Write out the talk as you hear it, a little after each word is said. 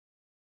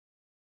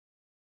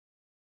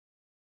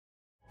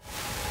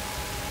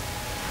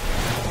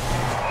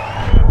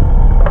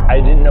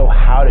didn't know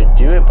how to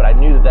do it, but I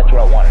knew that that's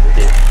what I wanted to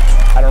do.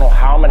 I don't know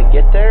how I'm going to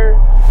get there,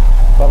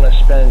 but I'm going to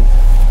spend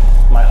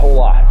my whole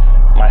life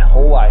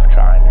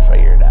trying to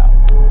figure it out.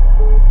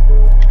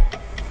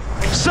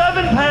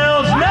 7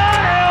 pounds, 9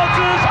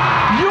 ounces.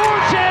 Your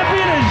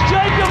champion is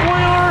Jacob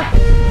Wheeler.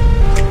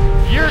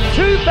 Your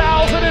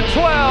 2012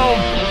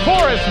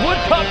 Forrest Wood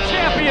Cup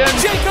champion,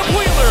 Jacob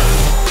Wheeler.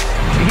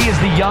 He is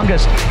the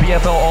youngest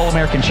BFL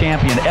All-American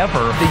champion ever.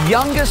 The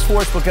youngest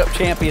Forrest Wood Cup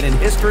champion in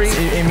history.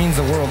 It means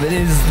the world. It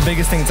is the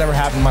biggest thing that's ever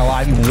happened in my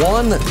life. He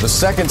won the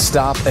second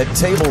stop at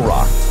Table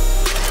Rock.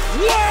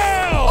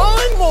 Wow!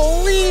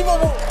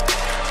 Unbelievable!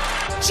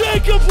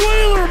 Jacob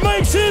Wheeler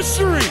makes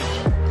history.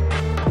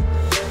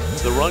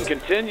 The run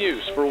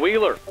continues for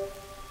Wheeler.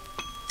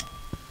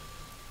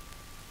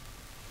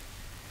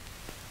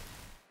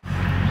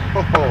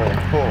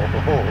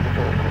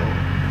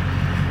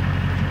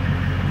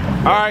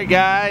 All right,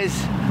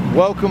 guys,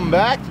 welcome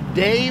back to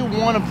day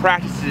 1 of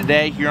practice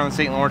today here on the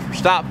St. Lawrence for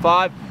stop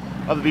 5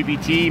 of the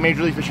BPT,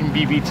 Major League Fishing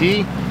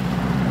BPT.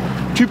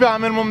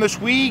 2-pound minimum this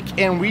week,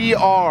 and we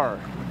are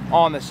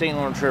on the St.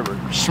 Lawrence River.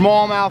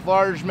 Smallmouth,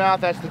 largemouth,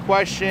 that's the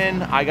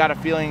question. I got a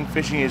feeling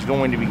fishing is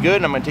going to be good,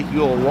 and I'm gonna take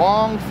you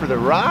along for the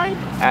ride.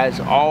 As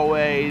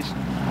always,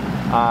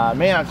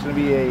 man, it's gonna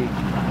be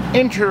a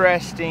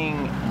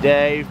interesting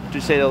day,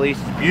 to say the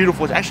least. It's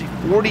beautiful. It's actually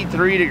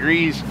 43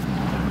 degrees.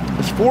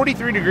 It's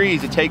 43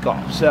 degrees at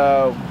takeoff,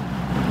 so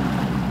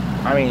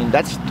I mean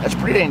that's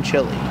pretty dang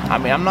chilly. I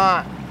mean, I'm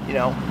not, you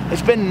know,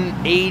 it's been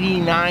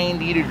 80,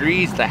 90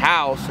 degrees at the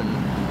house, and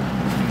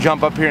you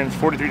jump up here and it's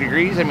 43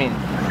 degrees. I mean,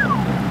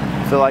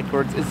 I feel like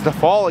it's the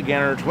fall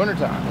again, or it's winter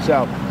time.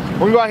 So we're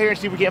gonna go out here and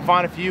see if we can't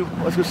find a few.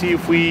 Let's go see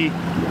if we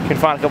can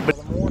find a couple.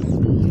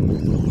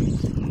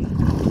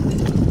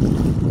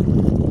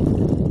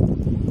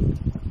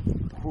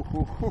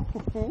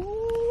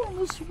 I'm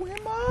a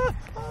swimmer.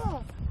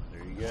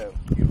 There you go.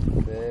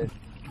 Beautiful fish.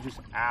 Just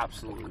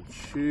absolutely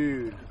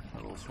chewed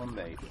a little swim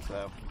bait.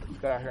 So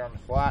just got out here on the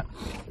flat.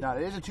 Now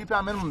it is a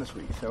 2-pound minimum this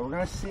week, so we're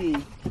gonna see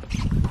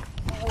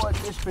what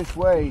this fish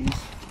weighs.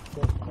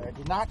 It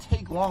did not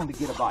take long to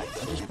get a bite.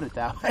 I'll just put it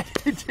that way.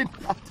 It did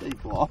not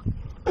take long.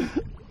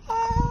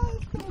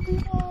 It's gonna be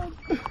fun.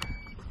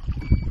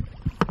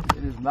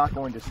 It is not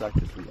going to suck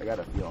this week. I got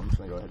a feel. I'm just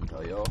gonna go ahead and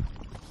tell y'all.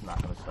 It's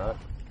not gonna suck.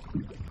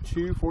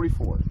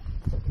 244.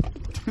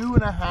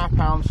 2.5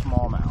 pound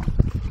smallmouth.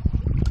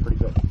 Pretty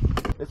good.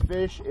 This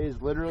fish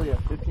is literally a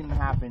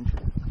 15.5 inch.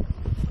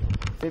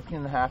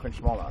 15.5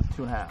 inch smallmouth.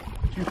 2.5.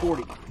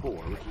 244,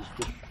 which is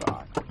just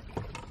shy.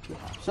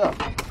 2.5. So,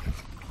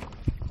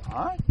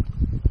 alright.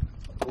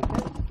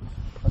 Okay.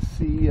 Let's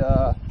see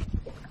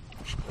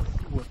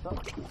what's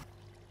up.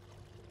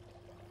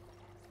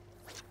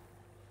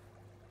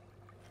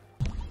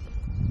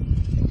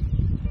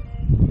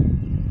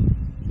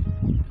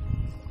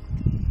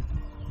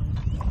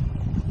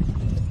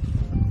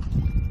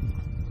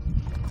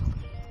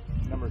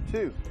 Number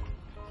 2.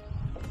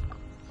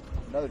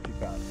 Another 2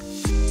 pound.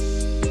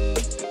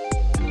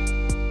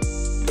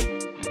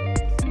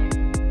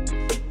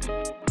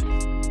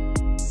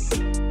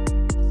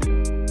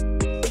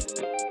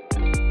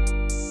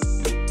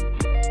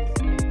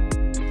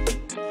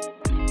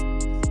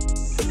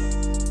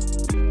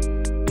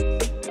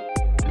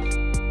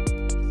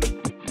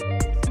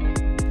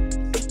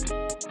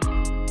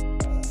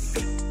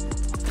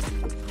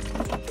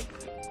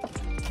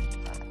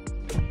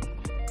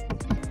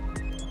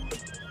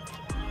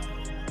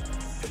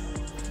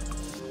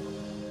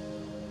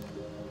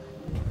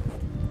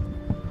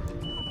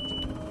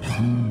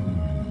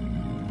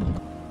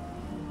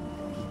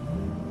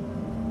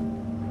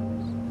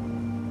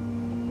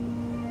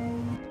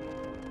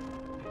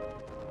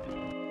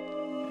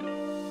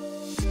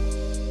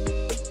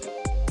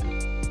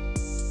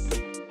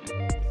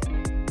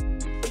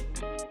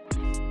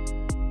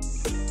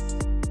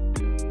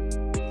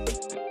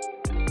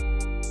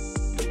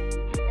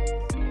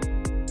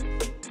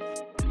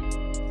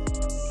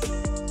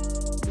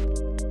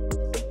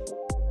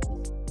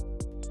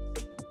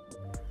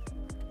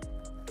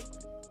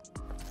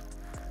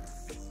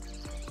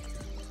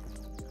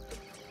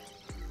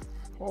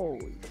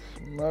 Holy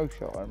smokes,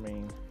 y'all. I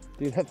mean,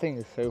 dude, that thing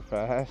is so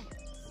fast.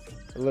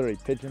 I literally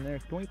pitch in there,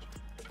 twink,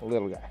 a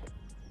little guy.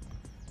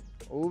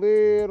 A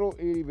little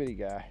itty bitty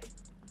guy.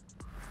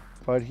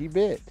 But he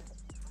bit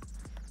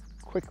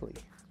quickly.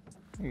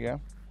 There you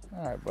go.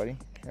 All right, buddy.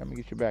 Let me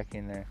get you back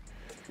in there.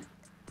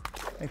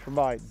 Thanks for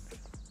biting.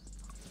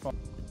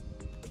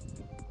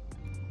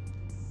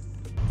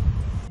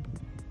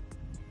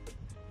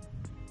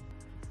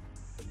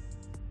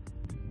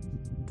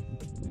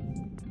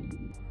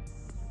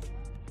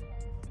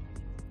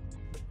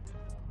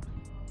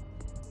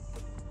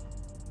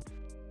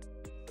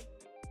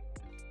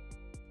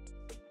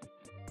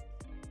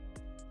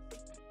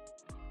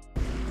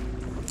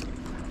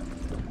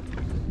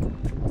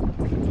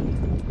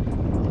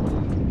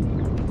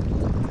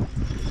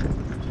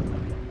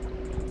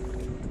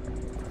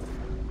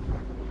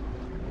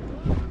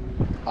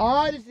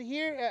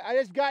 I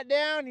just got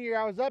down here.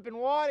 I was up in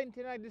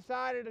Waddington. I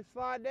decided to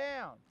slide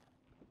down.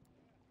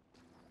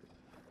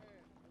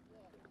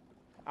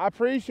 I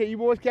appreciate you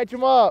boys. Catch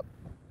them up.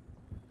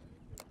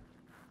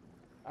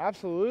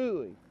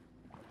 Absolutely.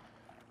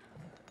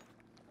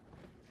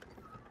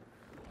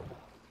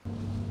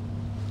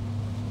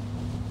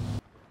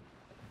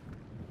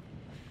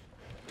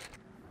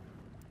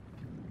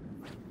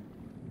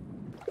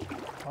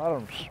 A lot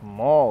of them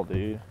small,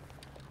 dude.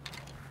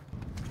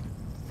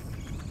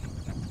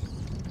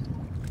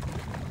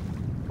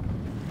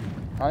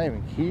 Not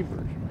even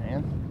keepers,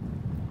 man.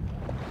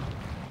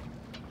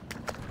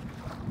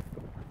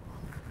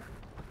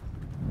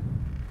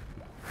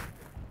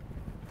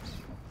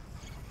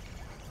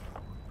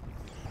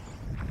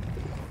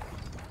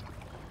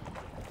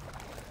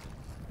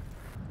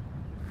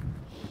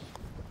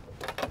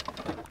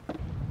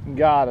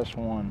 Got us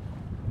one.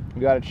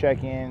 You got to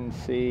check in and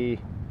see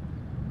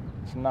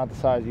it's not the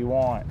size you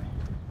want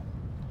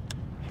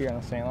here on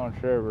the St.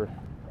 Lawrence River.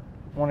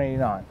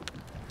 189.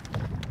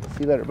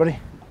 See you later, buddy.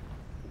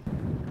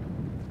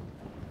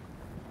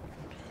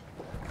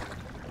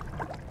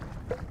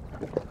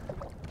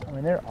 I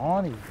mean, they're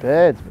on these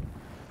beds, but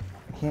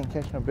I can't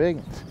catch no big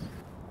ones.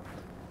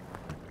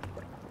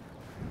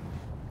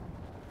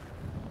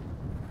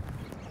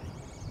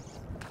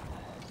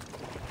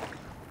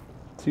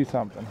 Two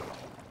something.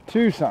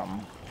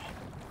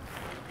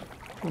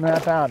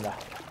 2.5 pounder.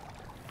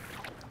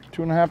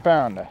 2.5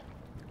 pounder.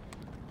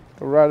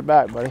 Go ride it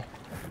back, buddy.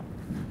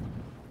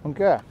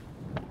 Okay.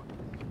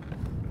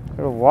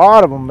 There's a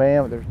lot of them,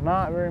 man, but there's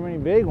not very many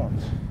big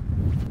ones.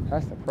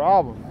 That's the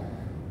problem.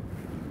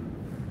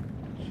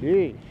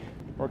 Jeez.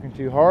 Working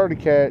too hard to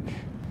catch.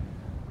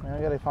 Man,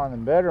 I gotta find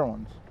them better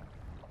ones.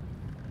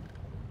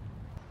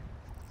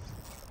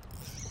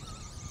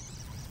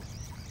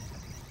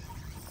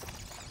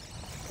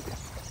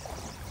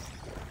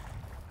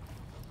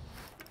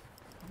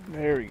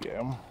 There we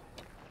go.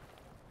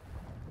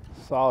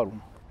 Solid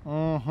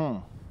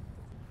one.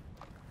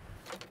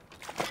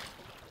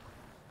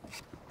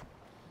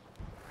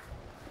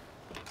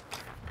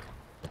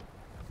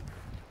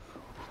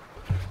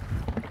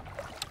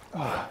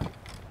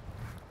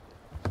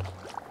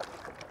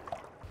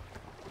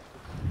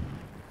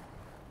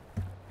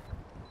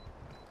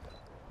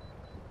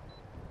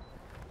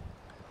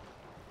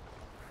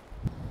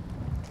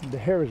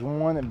 There was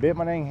one that bit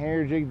my dang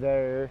hair jig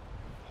there.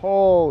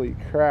 Holy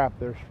crap,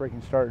 they're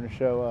freaking starting to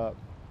show up.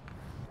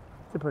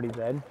 It's a pretty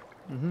bed.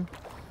 2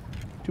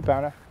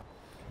 pounder.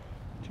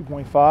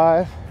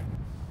 2.5.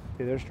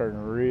 Dude, they're starting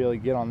to really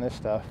get on this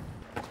stuff.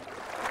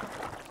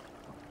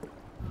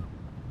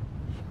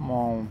 Come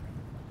on.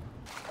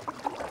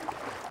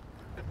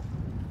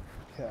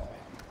 Okay.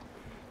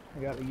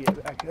 I gotta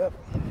get back up.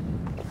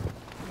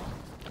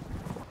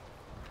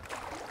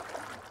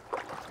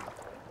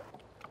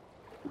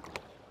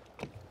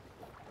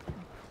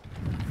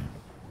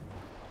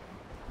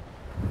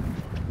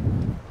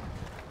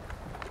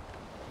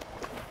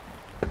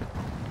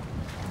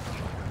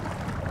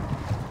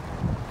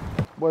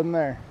 Wasn't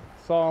there.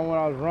 Saw him when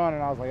I was running.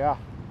 I was like, ah.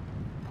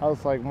 I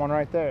was like, one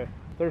right there.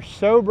 They're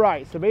so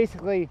bright. So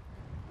basically,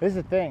 this is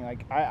the thing.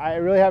 Like, I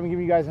really haven't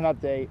given you guys an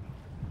update.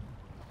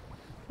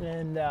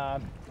 And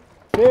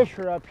fish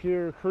are up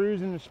here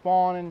cruising and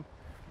spawning.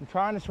 I'm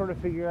trying to sort of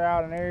figure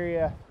out an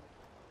area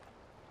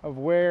of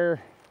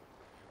where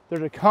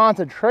there's a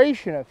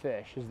concentration of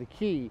fish is the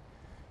key.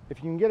 If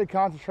you can get a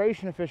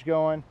concentration of fish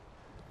going,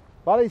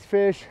 a lot of these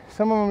fish,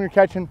 some of them you're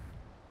catching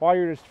while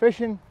you're just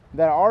fishing,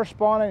 that are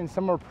spawning and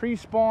some are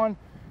pre-spawn.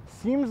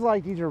 Seems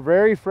like these are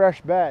very fresh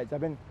beds.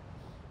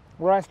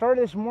 Where I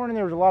started this morning,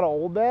 there was a lot of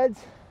old beds,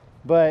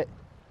 but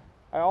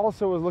I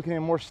also was looking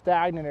in more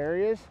stagnant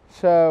areas.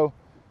 So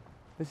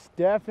this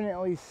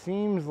definitely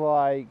seems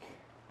like,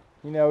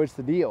 you know, it's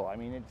the deal. I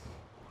mean, it's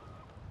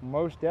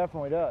most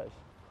definitely does.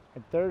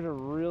 If there's a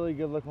really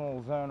good looking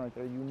little zone right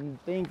there, you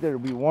think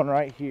there'd be one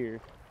right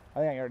here. I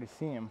think I already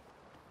see him.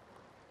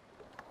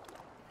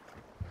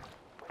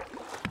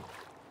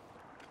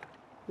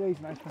 Yeah, he's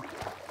a nice one.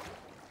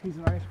 He's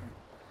a nice one.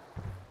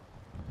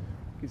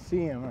 You can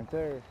see him right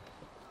there.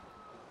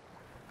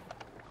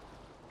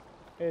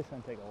 It's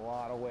gonna take a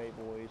lot of weight,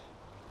 boys.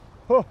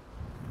 Huh,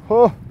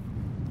 huh,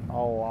 a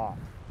lot.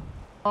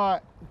 I'm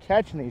not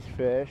catching these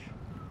fish,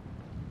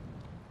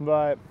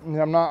 but I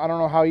don't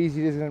know how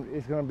easy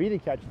it's gonna be to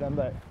catch them.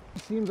 But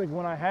it seems like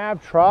when I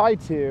have tried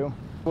to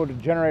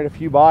generate a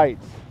few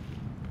bites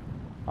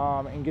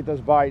and get those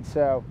bites.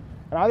 So,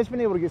 and I've just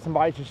been able to get some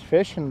bites just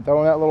fishing,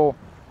 throwing that little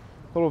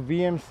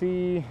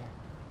VMC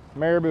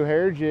marabou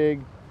hair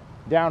jig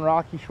down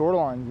rocky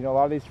shorelines. You know, a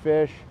lot of these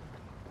fish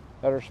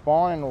that are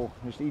spawning will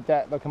just eat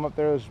that. They'll come up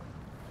there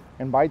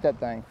and bite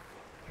that thing.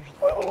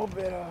 There's a little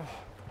bit of,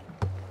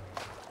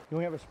 you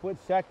only have a split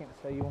second,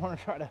 so you want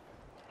to try to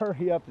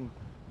hurry up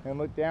and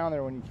look down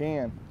there when you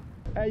can.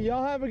 Hey,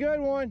 y'all have a good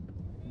one.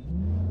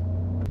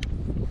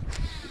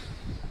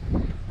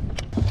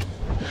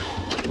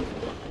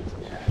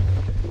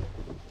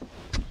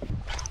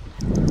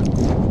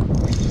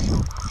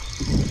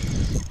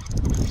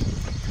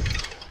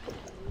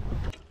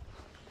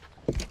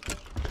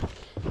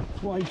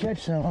 Well, you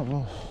catch some of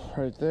them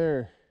right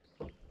there.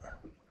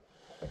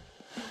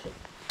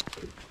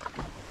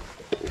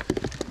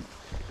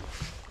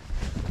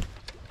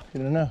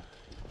 You don't know.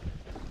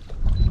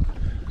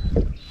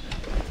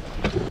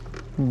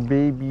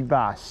 Baby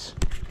bass.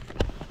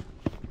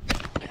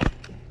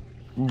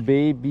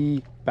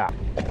 Baby bass.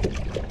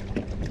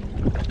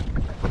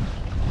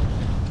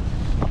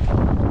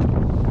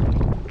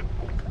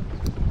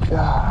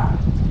 God.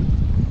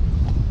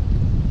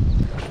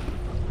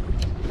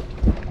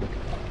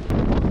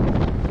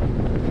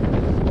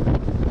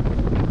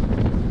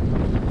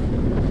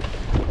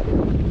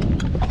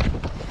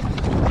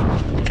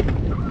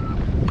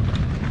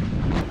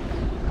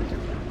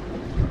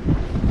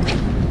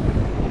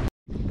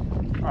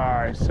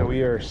 Alright, so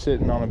we are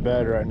sitting on a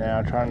bed right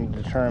now trying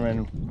to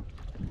determine.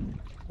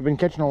 We've been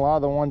catching a lot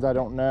of the ones I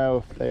don't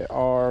know if they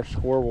are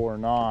scoreable or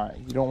not.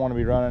 You don't want to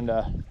be running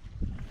to.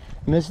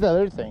 And this is the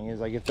other thing is,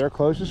 like, if they're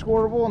close to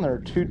scoreable and they're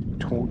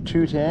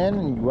 210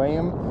 and you weigh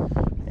them,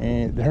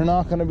 and they're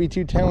not going to be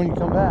 210 when you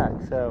come back.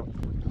 So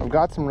I've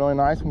got some really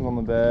nice ones on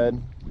the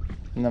bed,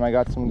 and then I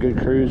got some good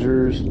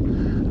cruisers.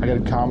 I got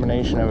a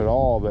combination of it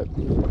all, but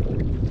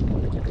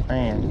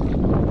man,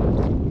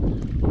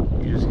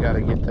 you just got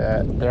to get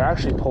that. They're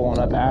actually pulling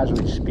up as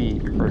we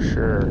speak for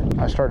sure.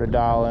 I started to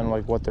dial in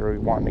like what they're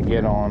wanting to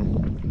get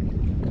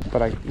on,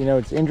 but you know,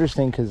 it's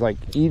interesting because like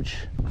each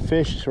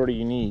fish is sort of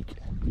unique.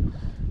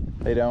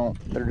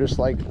 They're just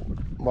like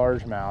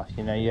largemouth,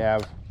 you know,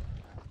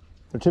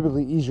 they're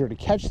typically easier to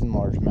catch than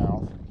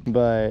largemouth,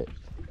 but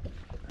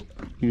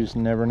you just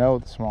never know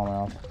with the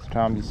smallmouth.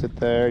 Sometimes you sit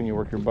there and you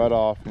work your butt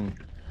off and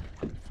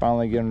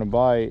finally get them to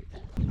bite.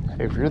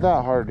 If you're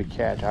that hard to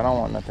catch, I don't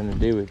want nothing to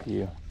do with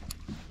you.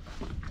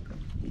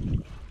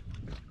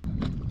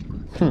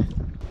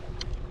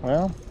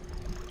 Well,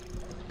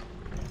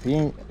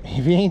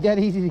 if he ain't that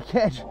easy to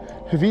catch,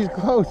 if he's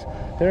close,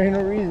 there ain't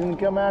no reason to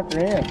come after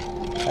him.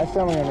 That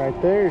salmon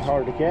right there is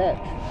hard to catch.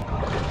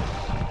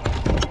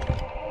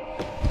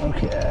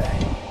 Okay.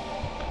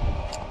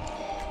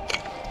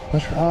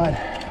 Let's ride.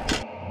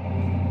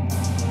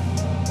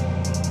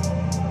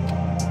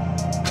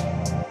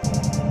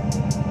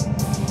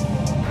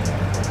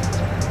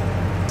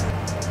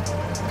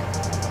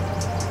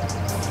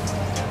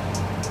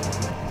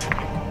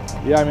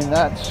 Yeah, I mean,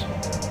 that's.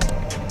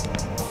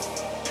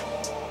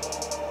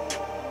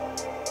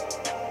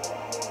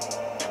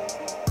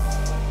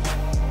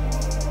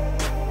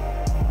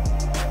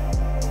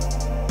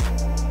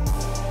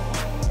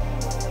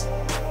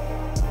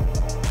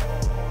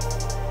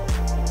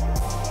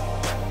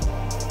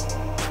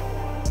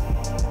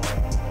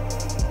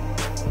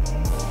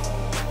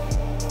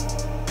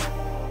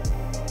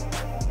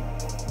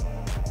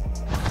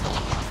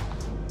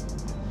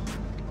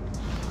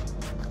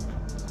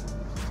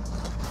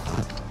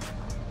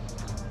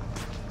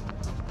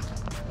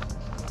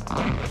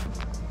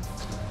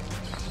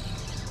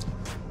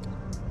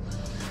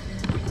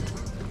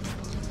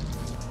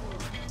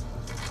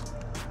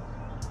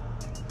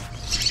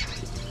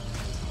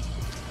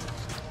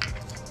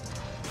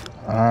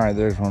 All right,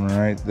 there's one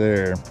right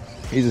there.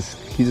 He's a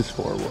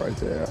scorable right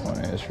there. That one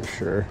is for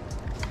sure.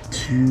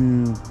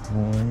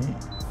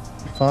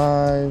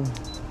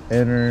 2.5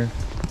 enter.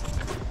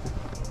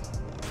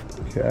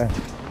 Okay.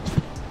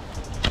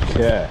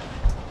 Okay.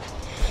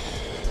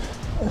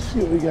 Let's see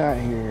what we got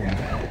here.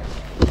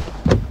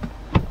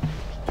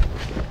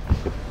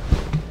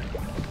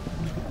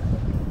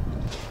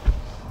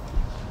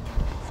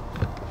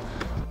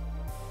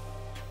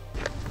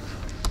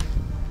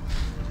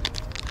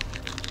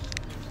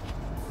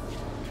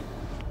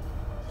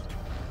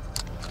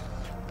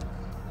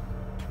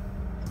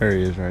 There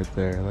he is right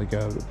there. Let go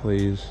of it,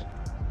 please.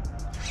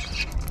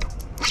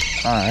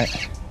 All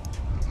right.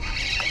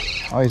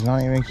 Oh, he's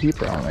not even a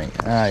keeper on me.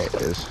 Ah, it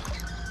is.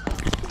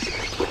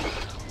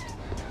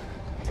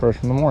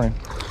 First in the morning.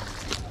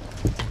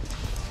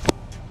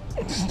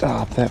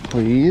 Stop that,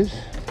 please.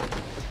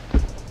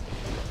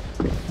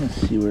 Let's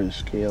see where the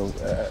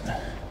scale's at.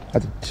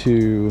 That's a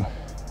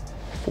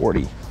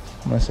 240. I'm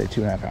gonna say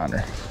 2.5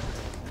 pounder.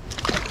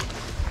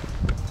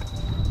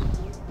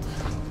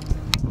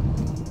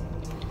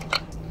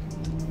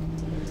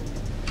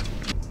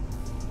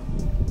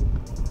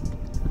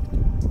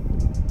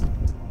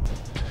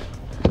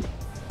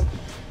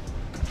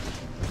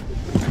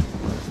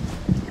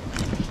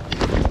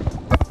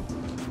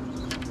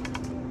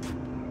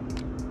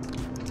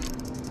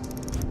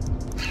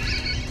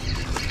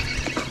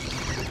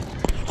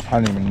 I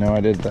didn't even know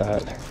I did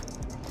that.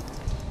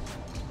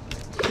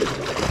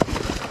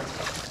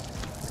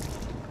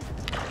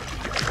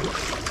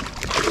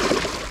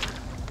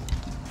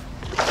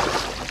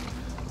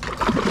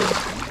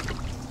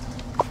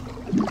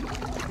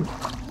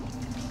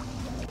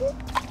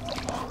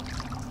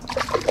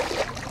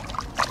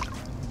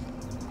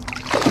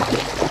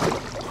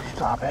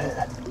 Stop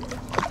it.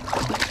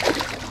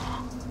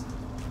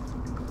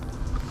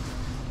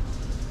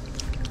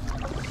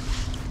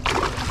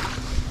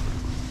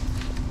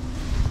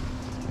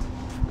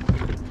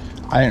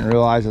 I didn't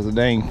realize it was a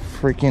dang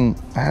freaking,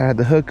 I had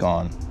the hook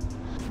on.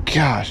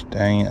 Gosh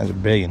dang, that's a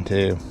big one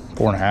too.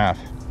 4.5.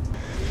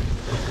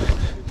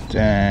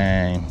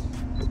 Dang.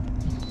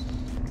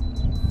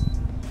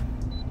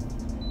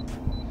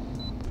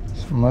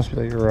 Must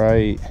be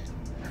like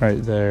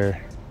right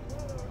there.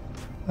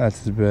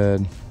 That's his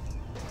bed.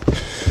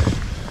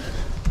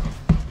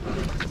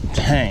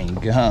 Dang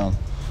gum.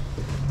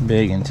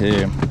 Big one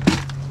too.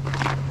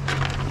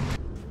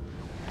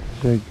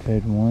 Big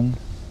bed one.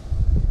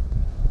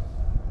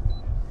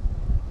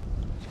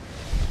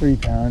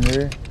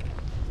 3-pounder.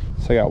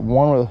 So I got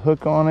one with a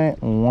hook on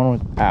it and one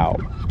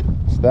without.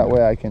 So that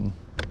way I can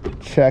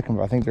check them.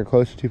 If I think they're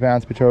close to 2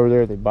 pounds, pitch over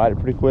there. They bite it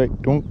pretty quick.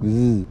 Don't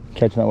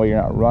catch them that way.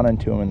 You're not running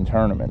to them in the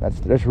tournament.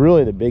 That's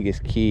really the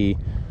biggest key.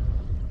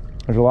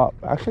 There's a lot,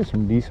 actually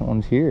some decent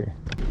ones here.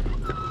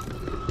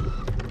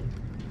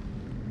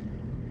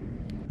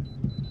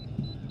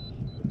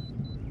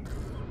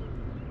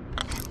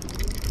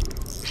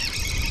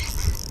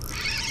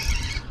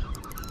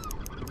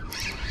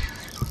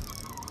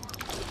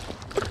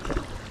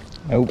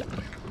 Nope,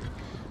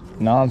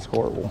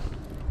 non-scoreable.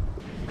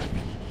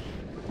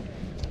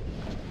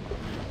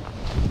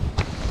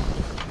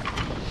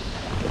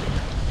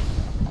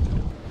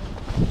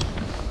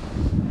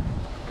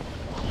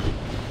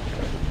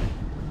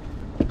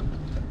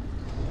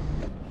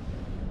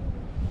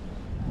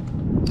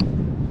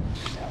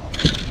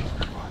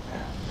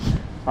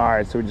 All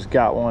right, so we just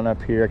got one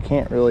up here. I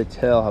can't really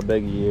tell how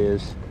big he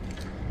is.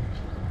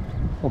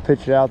 We'll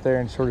pitch it out there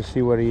and sort of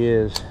see what he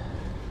is.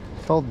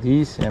 Felt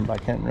decent,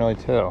 but I can't really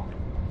tell.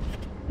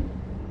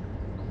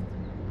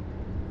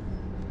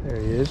 There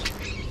he is.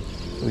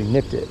 We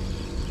nipped it.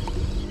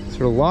 So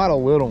there are a lot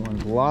of little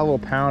ones, a lot of little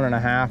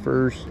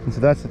 1.5-pounders. And so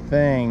that's the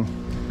thing.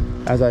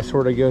 As I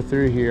sort of go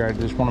through here, I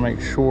just want to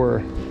make sure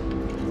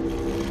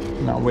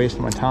I'm not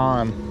wasting my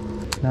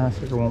time. Now I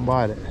sucker won't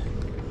bite it.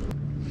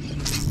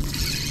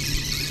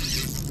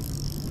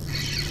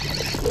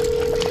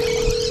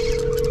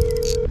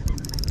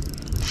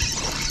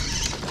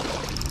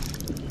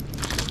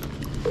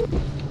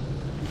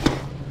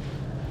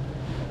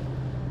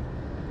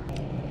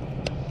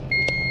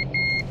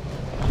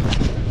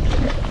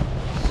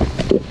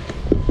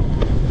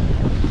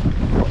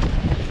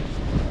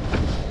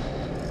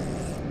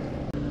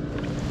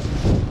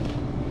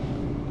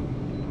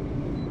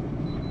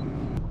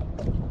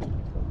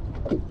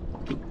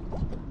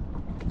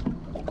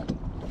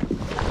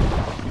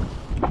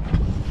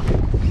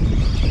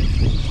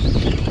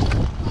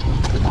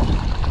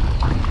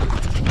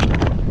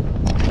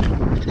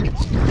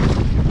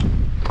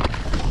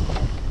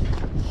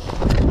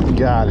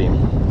 Got him.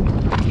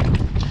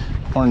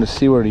 Wanted to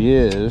see where he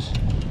is.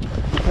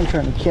 I'm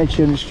trying to catch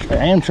you.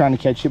 I am trying to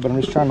catch you, but I'm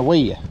just trying to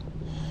weigh you. I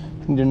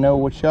need to know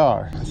what you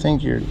are. I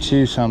think you're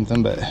 2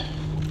 something, but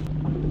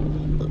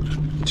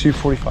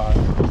 245.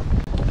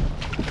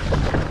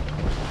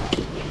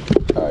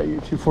 All right,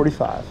 you're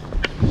 245.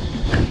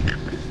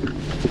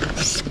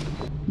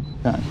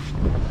 Done.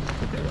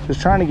 Just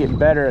trying to get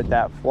better at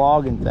that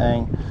flogging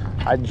thing.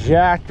 I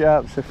jacked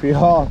up, so for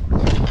y'all,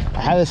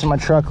 I had this in my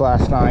truck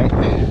last night.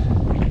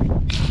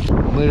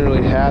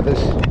 Literally had this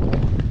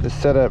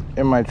set up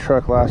in my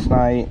truck last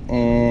night,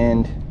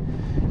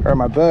 or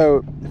my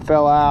boat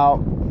fell out,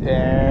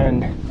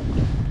 and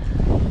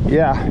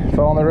yeah,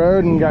 fell on the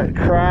road and got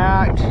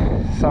cracked.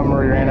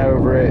 Somebody ran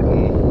over it,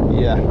 and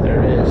yeah,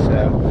 there it is.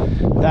 So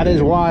that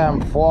is why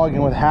I'm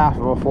flogging with half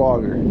of a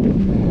flogger,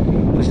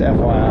 just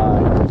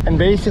FYI. And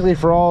basically,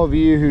 for all of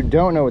you who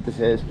don't know what this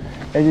is,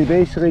 it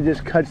basically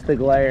just cuts the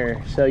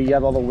glare. So you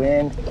have all the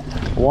wind,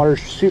 the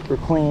water's super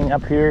clean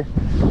up here,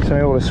 so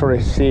I'm able to sort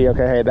of see,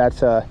 okay, hey,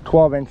 that's a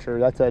 12-incher,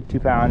 that's a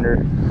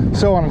 2-pounder,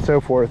 so on and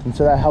so forth. And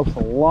so that helps a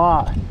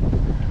lot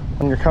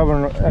when you're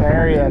covering an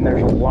area and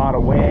there's a lot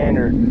of wind,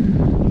 or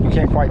you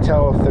can't quite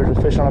tell if there's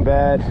a fish on a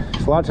bed.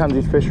 So a lot of times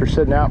these fish are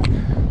sitting out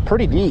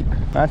pretty deep.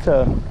 That's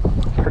a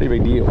pretty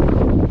big deal.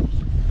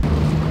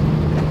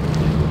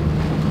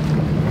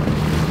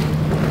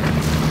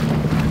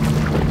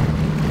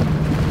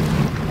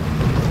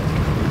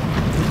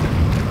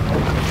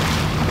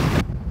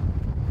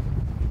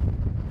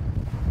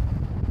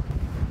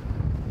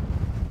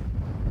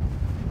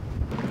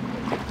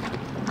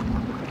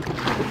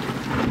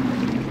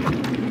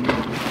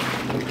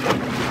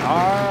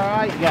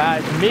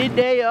 Guys,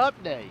 midday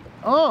update.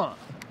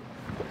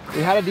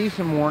 We had a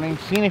decent morning,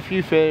 seen a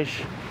few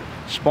fish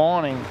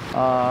spawning,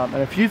 and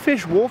a few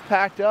fish wolf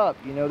packed up.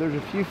 You know, there's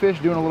a few fish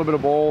doing a little bit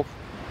of both.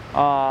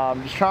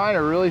 Just trying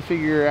to really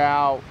figure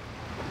out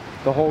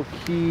the whole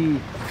key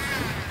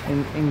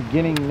in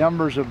getting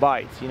numbers of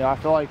bites. You know, I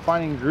feel like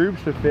finding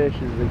groups of fish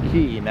is the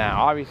key.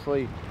 Now,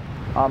 obviously,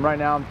 right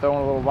now I'm throwing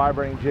a little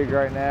vibrating jig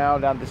right now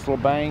down this little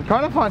bank.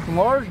 Trying to find some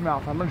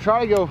largemouth. I'm gonna try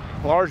to go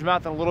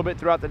largemouth a little bit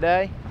throughout the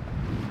day.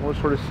 We'll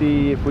sort of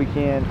see if we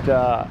can't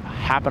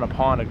happen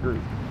upon a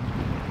group.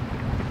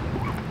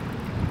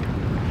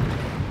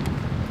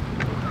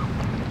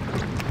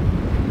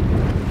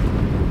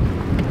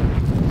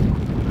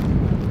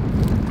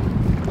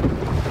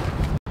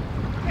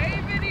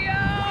 Hey, video!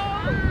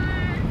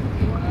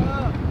 What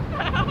up?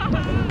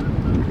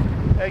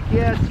 Heck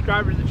yeah,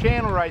 subscribers to the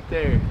channel right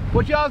there.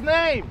 What's y'all's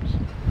names?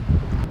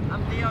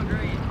 I'm Theo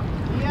Green.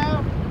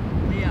 Theo?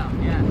 Theo,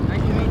 yeah.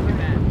 Nice to meet you,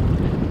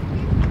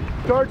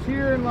 man. Starts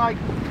here in like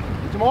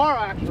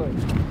tomorrow, actually.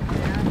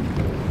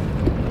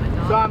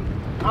 So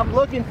I'm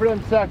looking for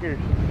them suckers.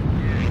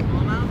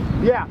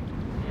 Yeah. You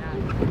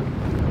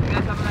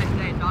guys have a nice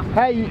day. Talk to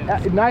you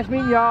Hey, nice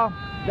meeting y'all.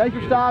 Thanks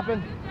for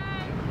stopping.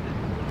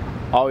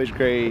 Always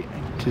great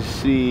to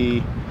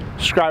see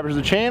subscribers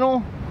of the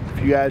channel. If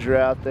you guys are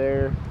out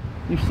there,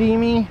 you see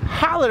me,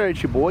 holler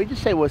at your boy.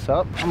 Just say what's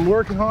up. I'm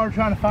working hard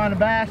trying to find a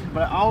bass,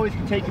 but I always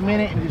can take a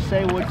minute and just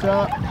say what's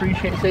up.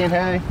 Appreciate saying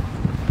hey.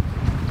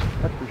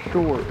 That's for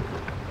sure.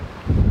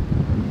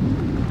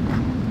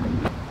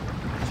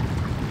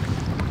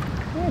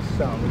 That's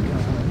something we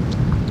got.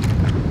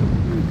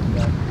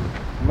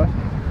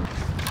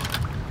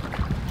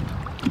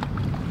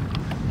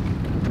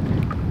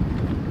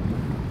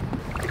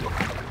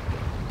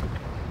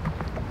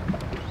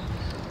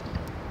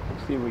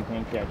 Let's see if we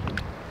can catch it.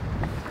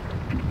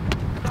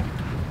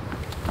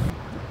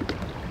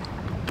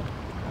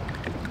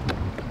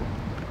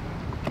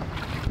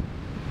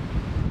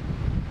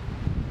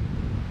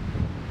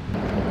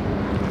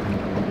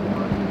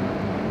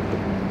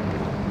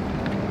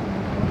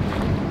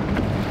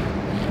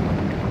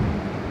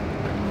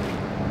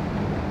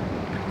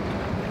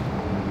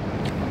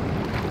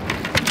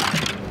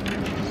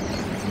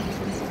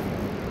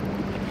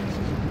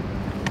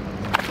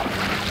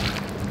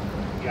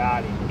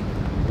 Got him.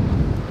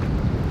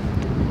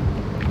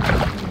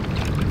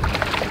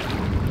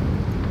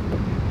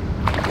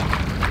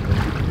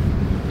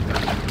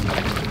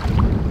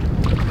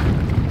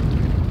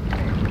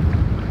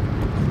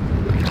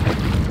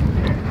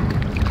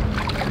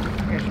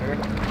 Yes, sir.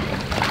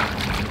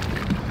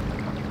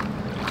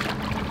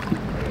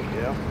 There you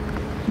go.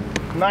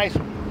 Nice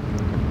one.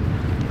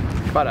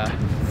 About a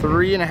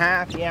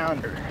 3.5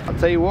 younder. I'll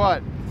tell you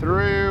what,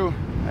 threw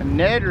a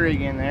Ned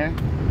rig in there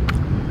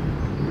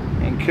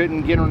and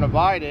couldn't get them to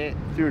bite it.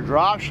 Threw a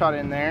drop shot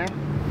in there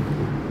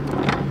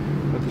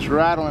with this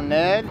rattling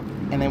Ned,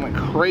 and they went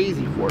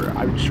crazy for it.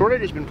 I've sort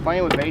of just been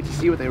playing with baits to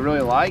see what they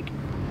really like,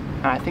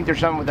 and I think there's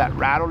something with that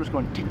rattle just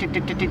going tick, tick,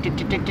 tick, tick, tick, tick,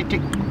 tick, tick, tick,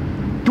 tick,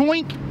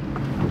 doink.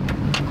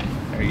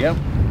 There you go.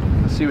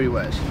 Let's see what he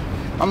was.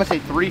 I'm gonna say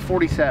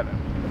 347.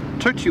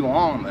 Took too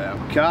long though.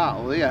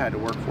 Golly, I had to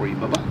work for you,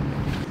 Bubba.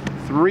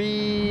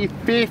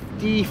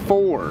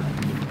 354.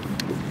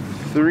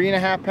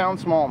 3.5 pound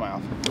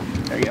smallmouth.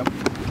 There you go.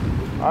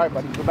 All right,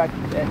 buddy, go back to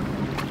bed.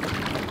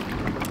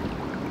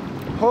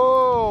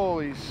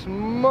 Holy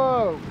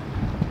smoke!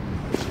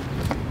 I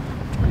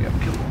gotta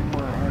get one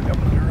more hard up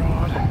with the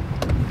rod.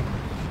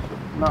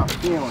 Not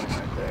feeling it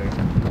right there.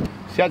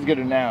 See, that's good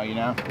now, you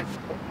know.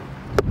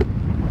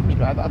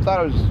 I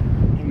thought it was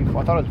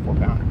 4 pounder,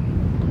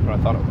 but I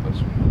thought it was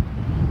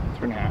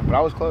 3.5. But I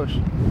was close.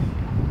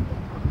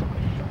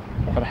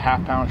 About a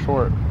 ½ pound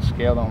short.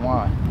 Scale don't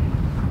lie.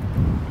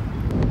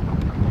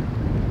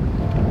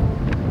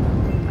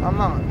 I'm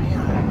not,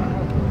 man.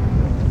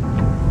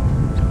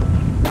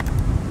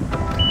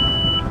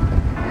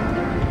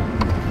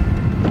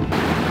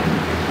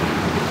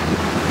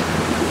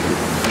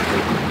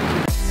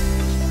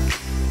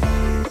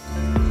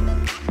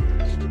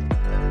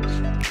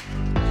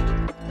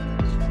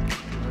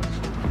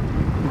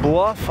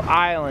 Bluff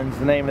Island's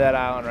the name of that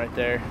island right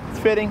there. It's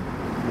fitting.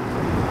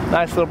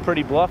 Nice little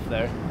pretty bluff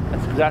there.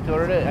 That's exactly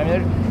what it is. I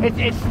mean,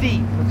 it's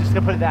steep. Let's just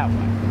put it that way.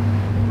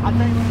 I'll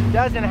tell you what, it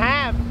doesn't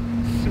have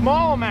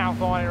smallmouth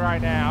on it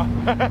right now.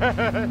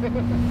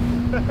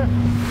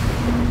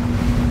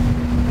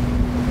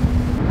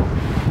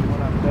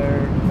 One up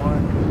there.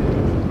 1,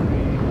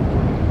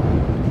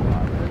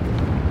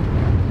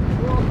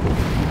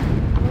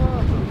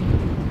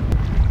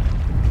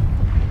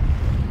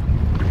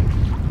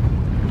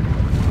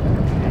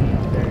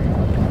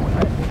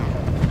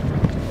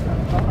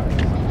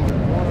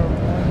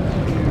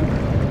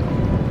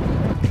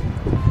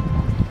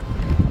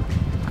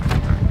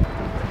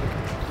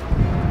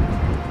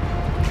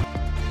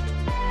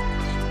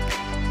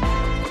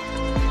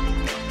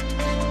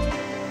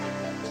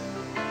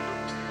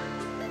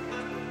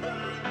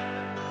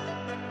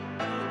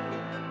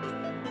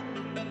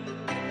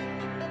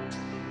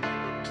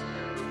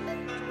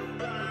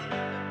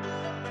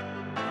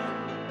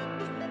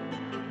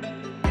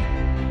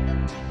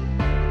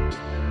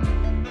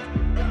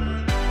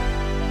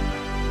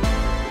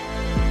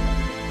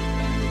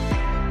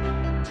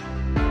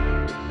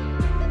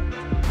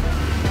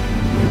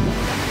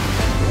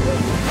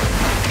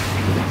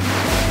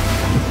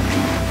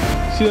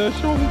 See that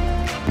shoulder?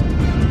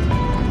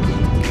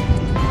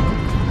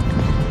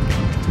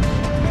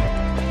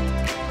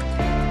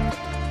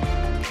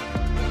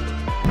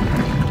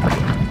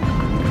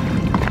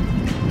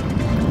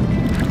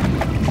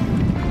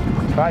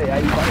 Try it, how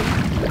you bite?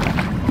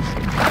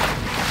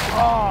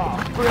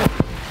 Oh, frick.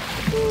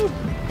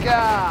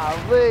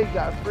 Golly,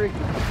 got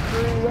freaking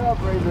screwed up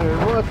right there.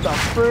 What the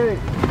frick?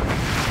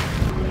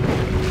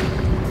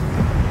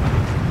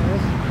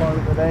 This is part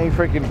of the dang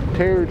freaking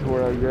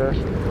territory, I guess.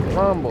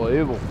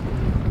 Unbelievable.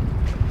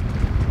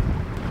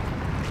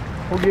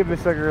 We'll give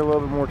this sucker a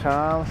little bit more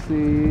time. Let's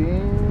see.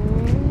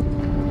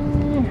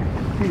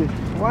 See, this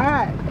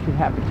flat could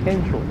have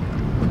potential.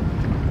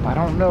 I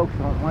don't know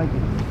because I don't like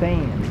the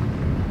sand.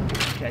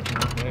 Catching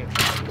it.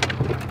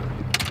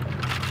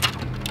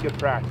 Good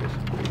practice.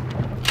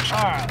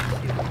 Alright,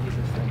 let's see if we can get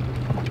this thing.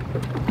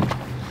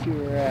 See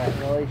where we're at in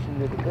relation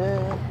to the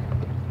bed.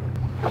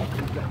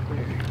 What's back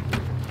there?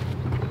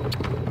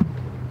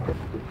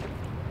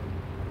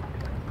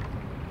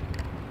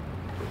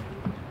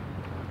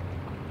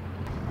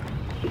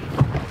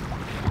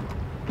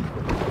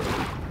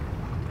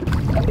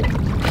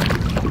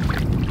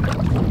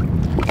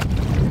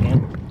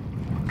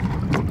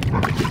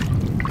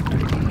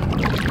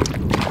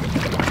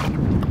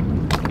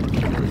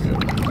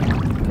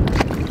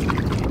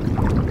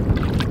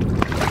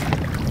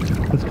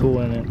 It's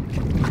cool in it.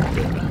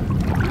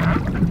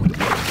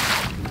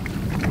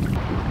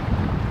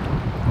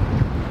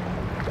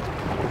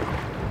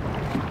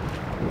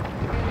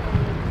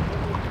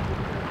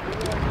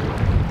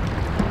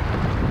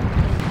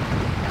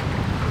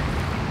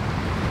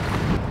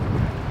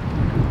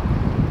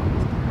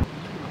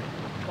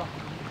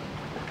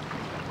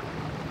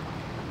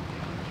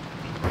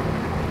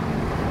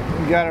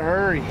 We gotta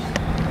hurry.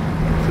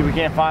 See if we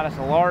can't find us a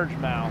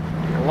largemouth,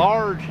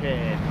 large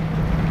head.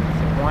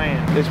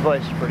 This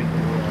place is pretty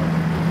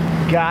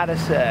cool. Gotta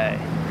say,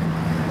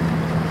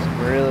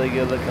 some really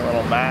good looking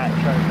little mats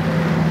right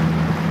there.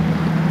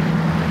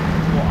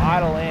 We'll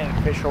idle in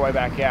and fish our way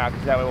back out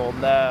because that way we'll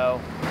know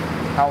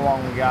how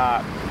long we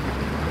got.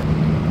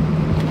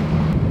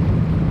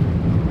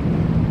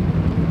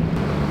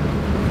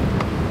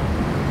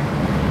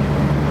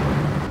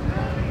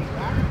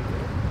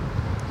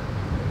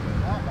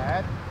 Not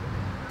bad.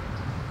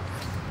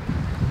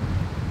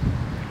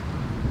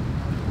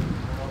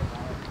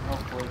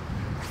 Hopefully.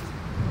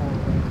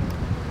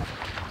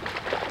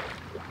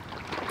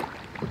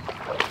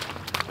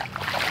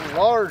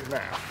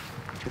 Largemouth.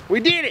 We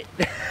did it!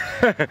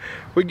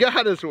 We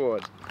got us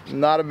one.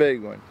 Not a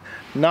big one.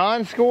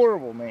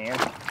 Non-scoreable, man.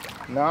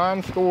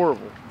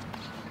 Non-scoreable.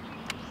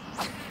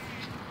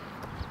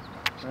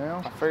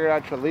 Well, I figured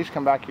I should at least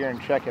come back here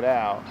and check it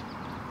out.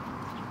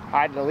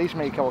 I had to at least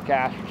make a couple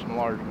casts for some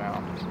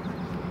largemouth.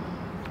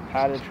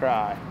 Had to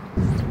try.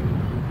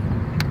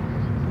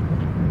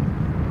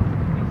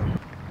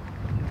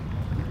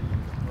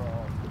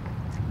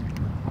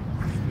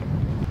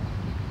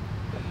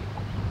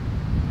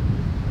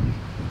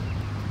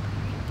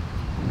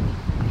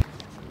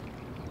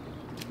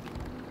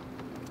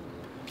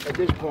 At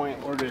this point,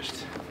 we're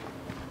just,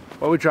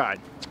 well, we tried.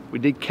 We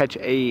did catch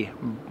a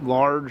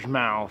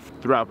largemouth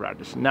throughout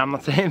practice. Now, I'm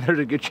not saying there's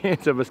a good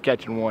chance of us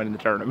catching one in the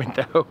tournament,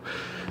 though.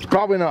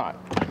 Probably not.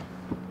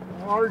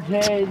 Large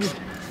heads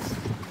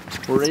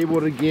were able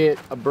to get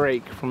a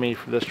break for me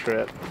for this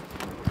trip.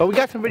 But we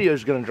got some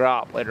videos gonna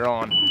drop later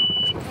on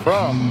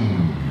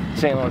from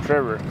St. Lawrence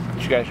River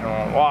that you guys are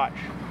gonna watch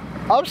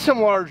of some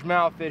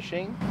largemouth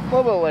fishing a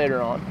little bit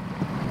later on.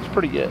 It's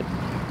pretty good.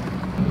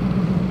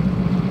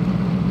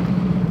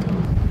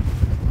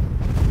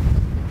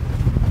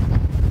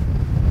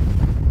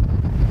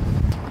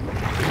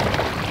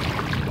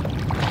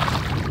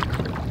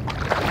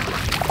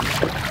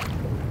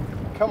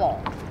 Come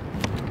on.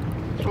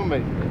 Swim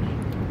bait fish.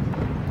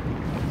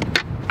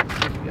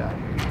 What we got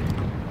here?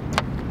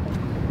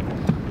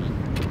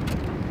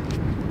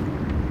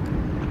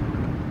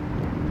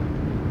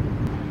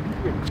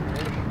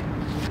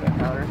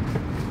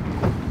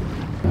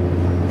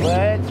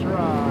 Let's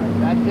ride.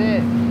 That's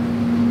it.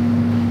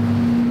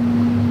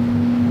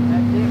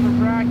 That's it for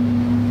practice.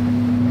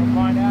 We'll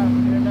find out if we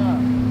do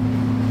enough.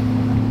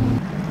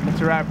 That's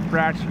a wrap for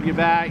practice. We get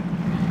back,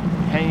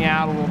 hang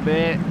out a little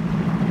bit.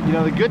 You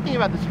know, the good thing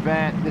about this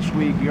event this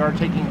week, we are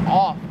taking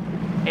off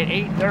at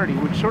 8:30,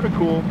 which is sort of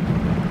cool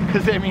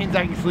because that means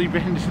I can sleep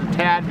in just a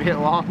tad bit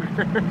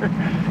longer.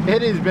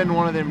 It has been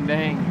one of them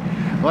dang,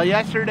 well,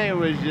 yesterday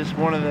was just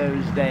one of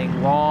those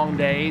dang long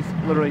days,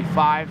 literally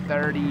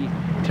 5:30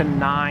 to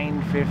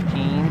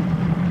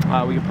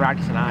 9:15. We could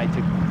practice and I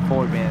took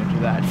full advantage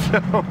of that.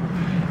 So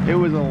it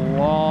was a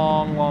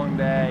long, long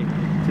day.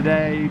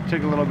 Today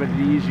took a little bit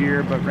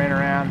easier, but ran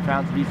around,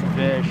 found some decent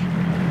fish.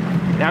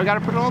 Now we got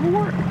to put all the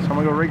work. So I'm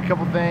gonna go rig a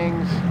couple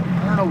things.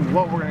 I don't know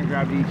what we're gonna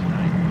grab to eat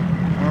tonight.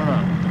 I don't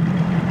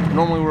know.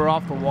 Normally we're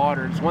off the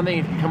water. It's one thing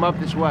if you come up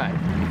this way.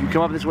 If you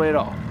come up this way at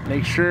all,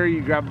 make sure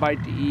you grab a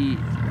bite to eat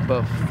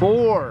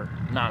before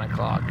 9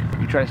 o'clock.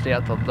 You try to stay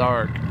out till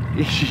dark,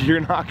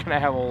 you're not gonna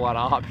have a whole lot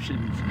of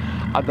options.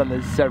 I've done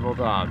this several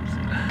times.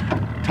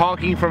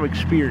 Talking from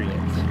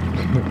experience.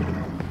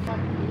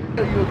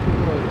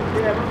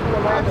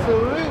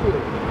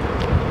 Absolutely.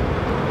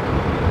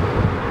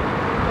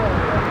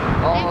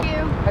 Thank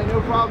you. Hey, no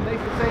problem.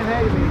 Thanks for saying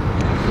hey to me.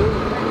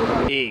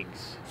 Absolutely.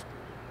 Eggs.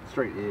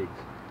 Straight eggs.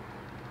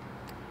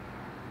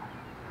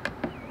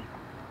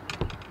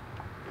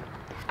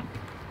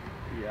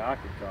 Yeah, I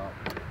could talk.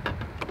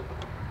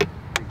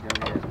 Big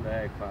dummy ass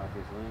bag, 5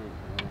 fish limit.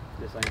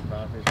 This ain't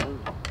 5 fish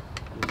limit.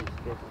 Just as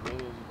careful as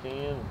you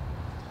can.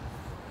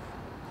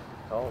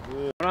 It's all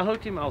good. When I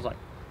hooked him, I was like,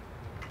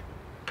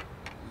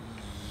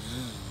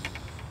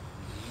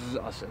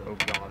 I said, oh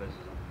God, this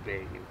is a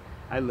big.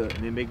 I looked,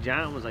 and then Big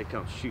Giant was like,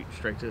 come shoot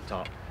straight to the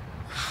top.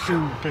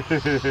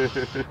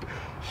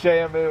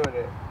 Shamuing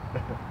it.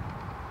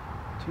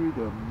 To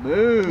the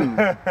moon.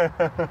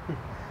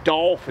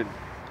 Dolphin.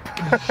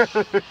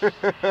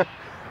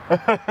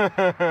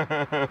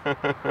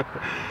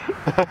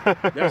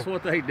 That's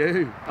what they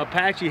do.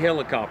 Apache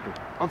helicopter.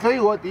 I'll tell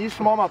you what, these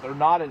smallmouth are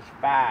not as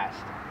fast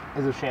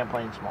as a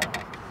Champlain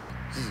smallmouth.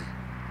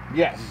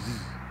 Yes.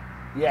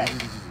 Yes.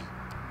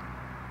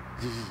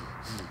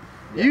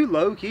 You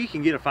low-key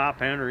can get a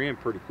 5-pounder in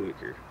pretty quick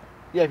here.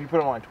 Yeah, if you put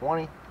them on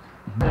 20.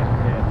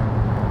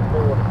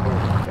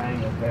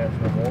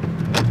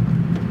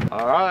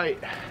 All right,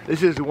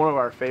 this is one of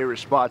our favorite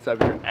spots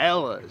up here,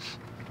 Ella's,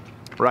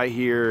 right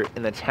here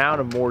in the town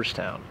of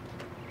Moorestown.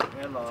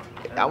 Ella.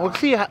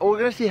 We're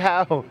gonna see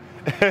how.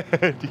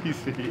 Do you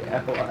see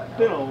Ella? It's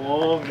been a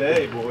long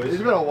day, boys.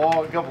 It's been a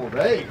long couple of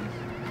days.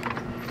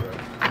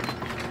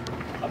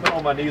 I've been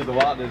on my knees a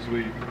lot this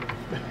week.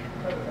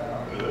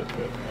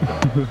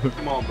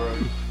 Come on, bro.